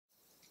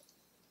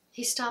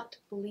He stopped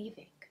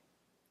believing.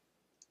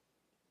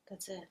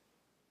 That's it.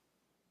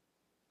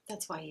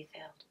 That's why he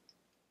failed.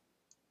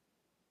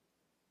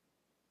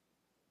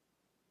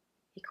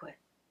 He quit.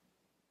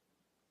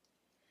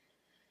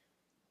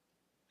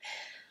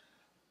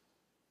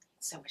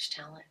 So much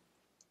talent.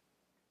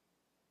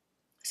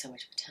 So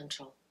much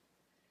potential.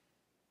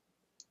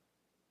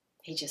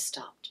 He just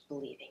stopped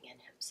believing in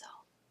himself.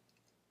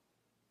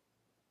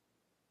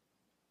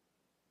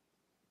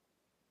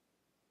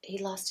 He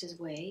lost his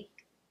way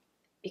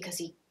because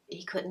he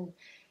couldn't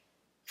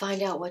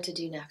find out what to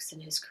do next in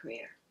his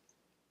career.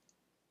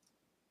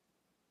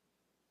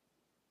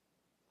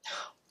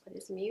 But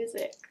his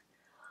music,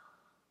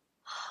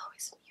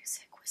 his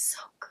music was so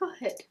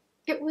good.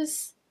 It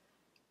was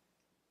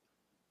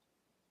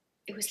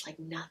like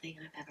nothing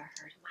I've ever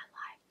heard in my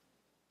life.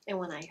 And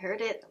when I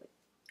heard it, I would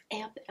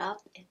amp it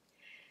up and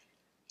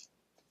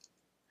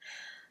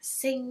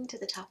sing to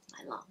the top of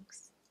my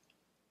lungs.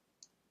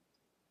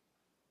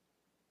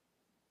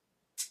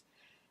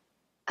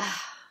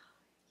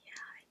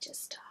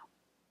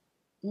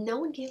 No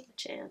one gave him a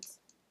chance.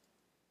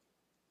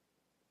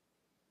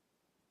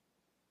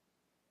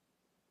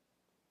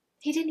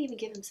 He didn't even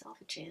give himself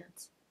a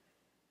chance.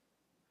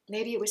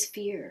 Maybe it was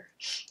fear,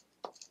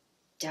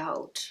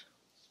 doubt,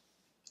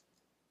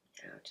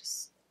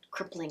 just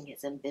crippling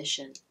his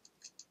ambition.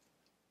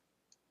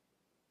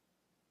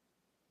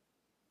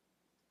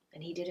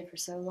 And he did it for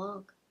so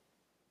long,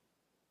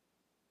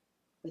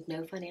 with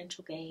no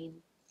financial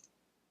gain,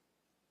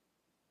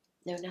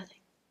 no nothing.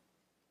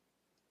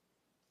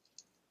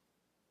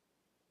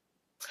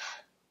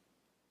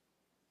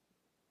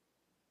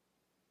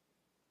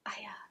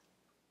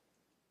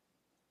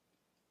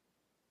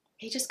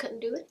 He just couldn't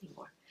do it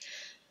anymore.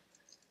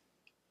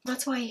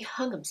 That's why he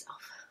hung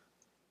himself.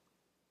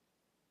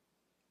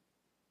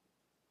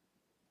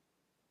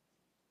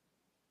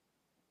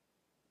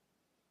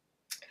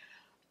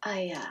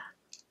 I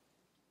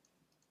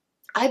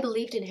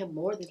believed in him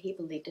more than he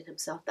believed in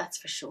himself, that's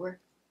for sure.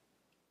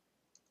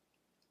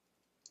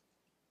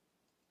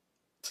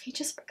 He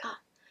just forgot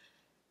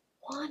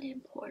one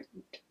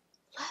important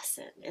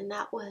lesson, and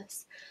that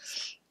was,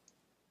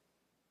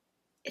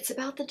 it's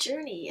about the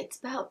journey. It's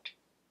about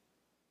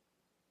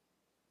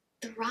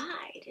the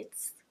ride.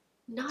 It's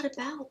not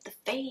about the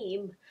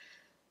fame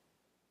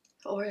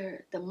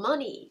or the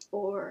money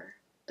or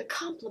the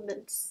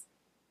compliments.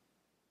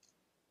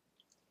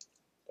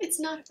 It's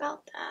not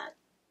about that.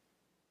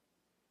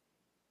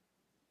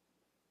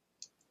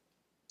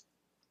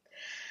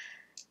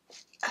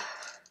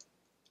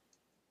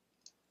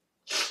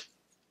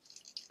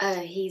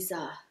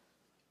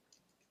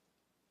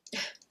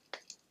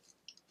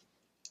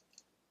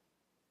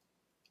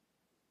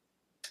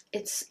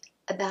 It's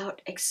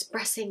about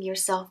expressing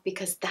yourself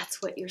because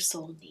that's what your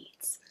soul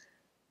needs.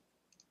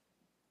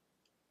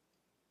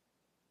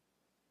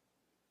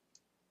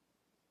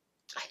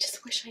 I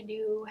just wish I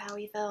knew how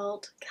he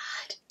felt.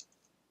 God.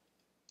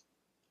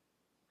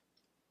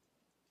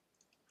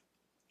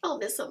 I'll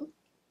miss him.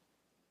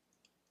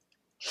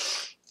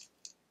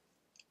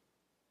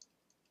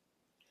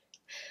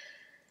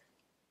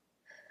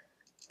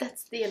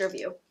 That's the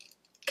interview.